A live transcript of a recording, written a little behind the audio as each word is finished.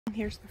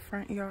Here's the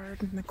front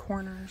yard and the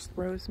corners.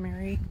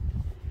 Rosemary,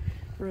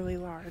 really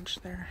large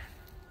there.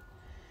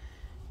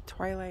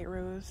 Twilight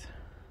Rose,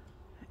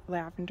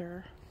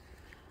 Lavender,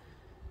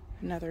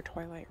 another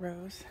Twilight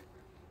Rose.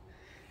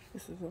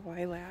 This is a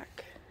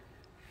lilac.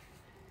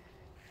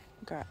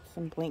 Got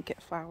some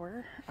blanket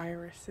flower,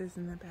 irises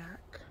in the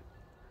back.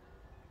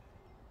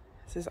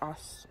 This is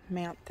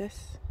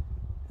osmanthus.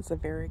 It's a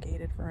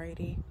variegated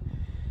variety.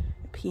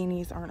 The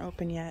peonies aren't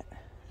open yet.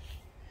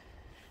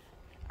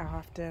 I'll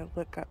have to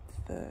look up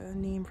the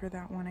name for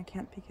that one. I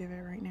can't think of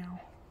it right now.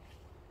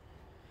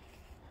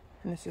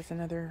 And this is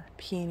another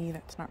peony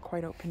that's not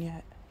quite open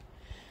yet.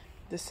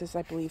 This is,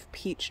 I believe,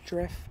 Peach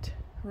Drift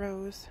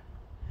Rose.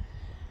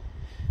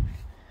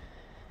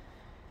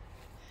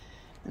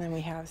 And then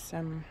we have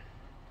some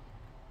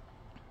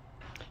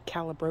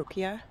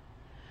Calabrochia.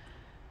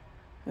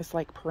 It's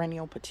like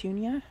perennial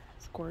petunia.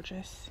 It's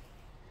gorgeous.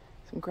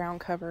 Some ground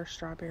cover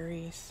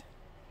strawberries.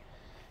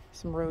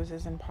 Some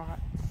roses in pots.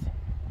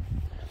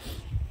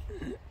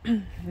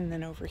 And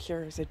then over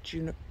here is a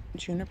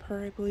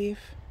juniper, I believe.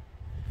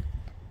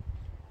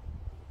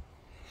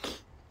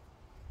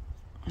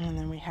 And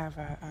then we have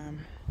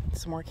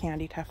some more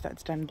Candytuft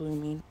that's done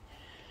blooming.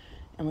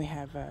 And we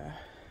have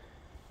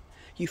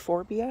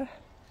Euforbe.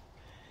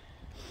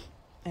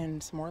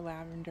 And some more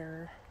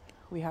lavender.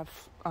 We have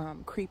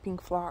Creeping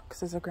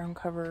Phlox as a ground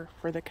cover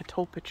for the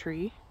Catalpa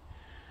Tree.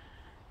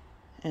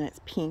 And it's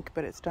pink,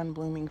 but it's done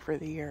blooming for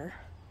the year.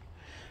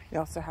 We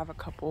also have a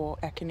couple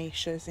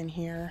echinaceas in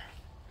here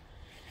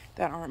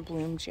that aren't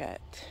bloomed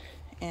yet.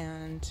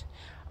 And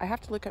I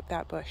have to look up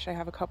that bush. I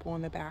have a couple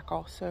in the back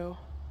also.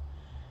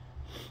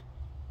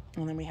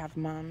 And then we have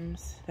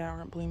mums that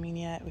aren't blooming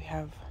yet. We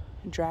have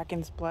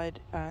Dragon's Blood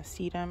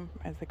Sedum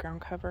as the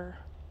ground cover.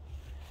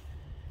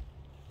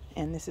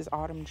 And this is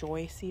Autumn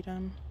Joy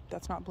Sedum.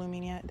 That's not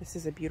blooming yet. This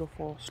is a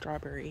beautiful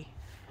strawberry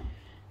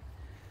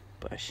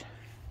bush.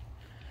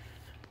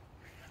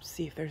 Let's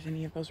see if there's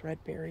any of those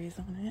red berries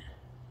on it.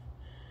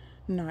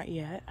 Not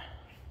yet.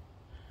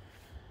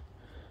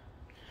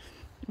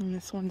 And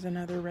this one's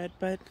another red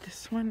bud.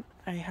 This one,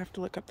 I have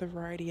to look up the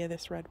variety of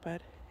this red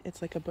bud.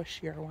 It's like a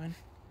bushier one.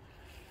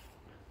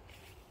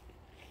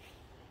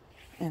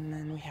 And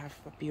then we have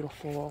a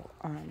beautiful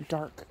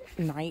dark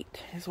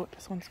night is what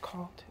this one's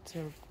called. It's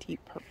a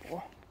deep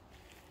purple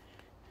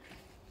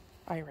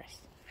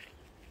iris.